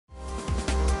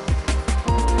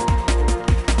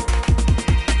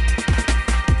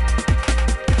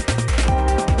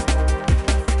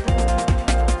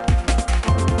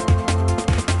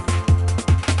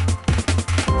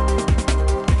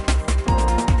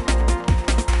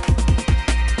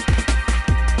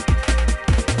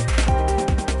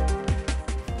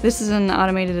This is an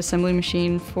automated assembly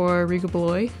machine for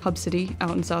Beloy, Hub City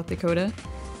out in South Dakota.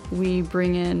 We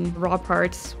bring in raw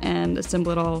parts and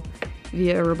assemble it all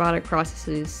via robotic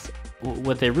processes.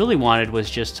 What they really wanted was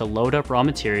just to load up raw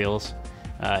materials,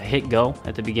 hit go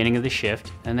at the beginning of the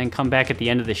shift, and then come back at the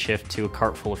end of the shift to a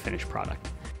cart full of finished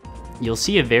product. You'll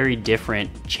see a very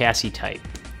different chassis type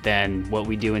than what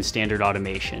we do in standard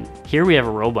automation. Here we have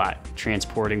a robot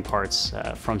transporting parts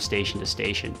from station to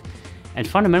station. And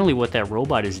fundamentally what that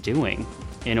robot is doing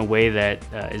in a way that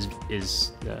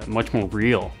is much more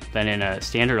real than in a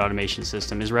standard automation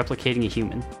system is replicating a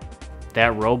human.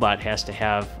 That robot has to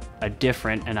have a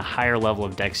different and a higher level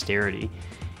of dexterity.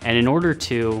 And in order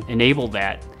to enable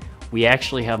that, we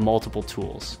actually have multiple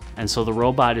tools. And so the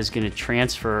robot is going to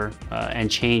transfer and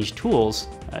change tools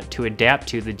to adapt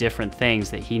to the different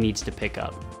things that he needs to pick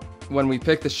up. When we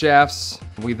pick the shafts,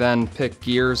 we then pick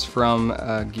gears from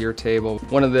a gear table.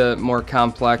 One of the more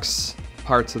complex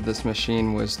parts of this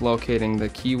machine was locating the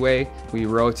keyway. We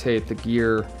rotate the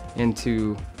gear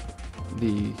into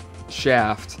the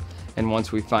shaft, and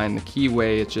once we find the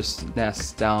keyway, it just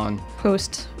nests down.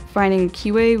 Post finding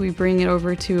keyway, we bring it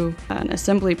over to an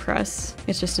assembly press.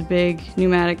 It's just a big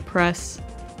pneumatic press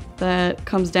that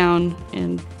comes down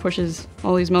and pushes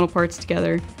all these metal parts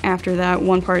together. After that,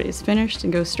 one part is finished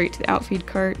and goes straight to the outfeed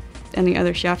cart, and the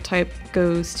other shaft type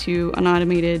goes to an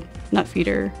automated nut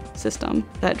feeder system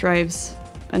that drives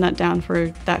a nut down for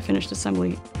that finished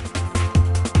assembly.